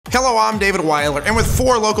Hello, I'm David Wyler, and with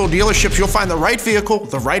 4 local dealerships, you'll find the right vehicle,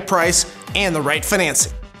 the right price, and the right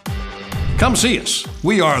financing. Come see us.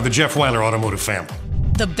 We are the Jeff Wyler Automotive family.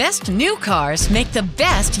 The best new cars make the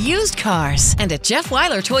best used cars. And at Jeff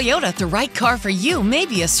Wyler Toyota, the right car for you may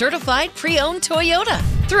be a certified pre-owned Toyota.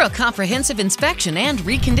 Through a comprehensive inspection and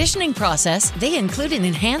reconditioning process, they include an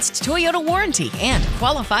enhanced Toyota warranty and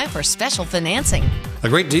qualify for special financing. A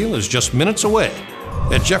great deal is just minutes away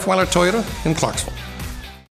at Jeff Wyler Toyota in Clarksville.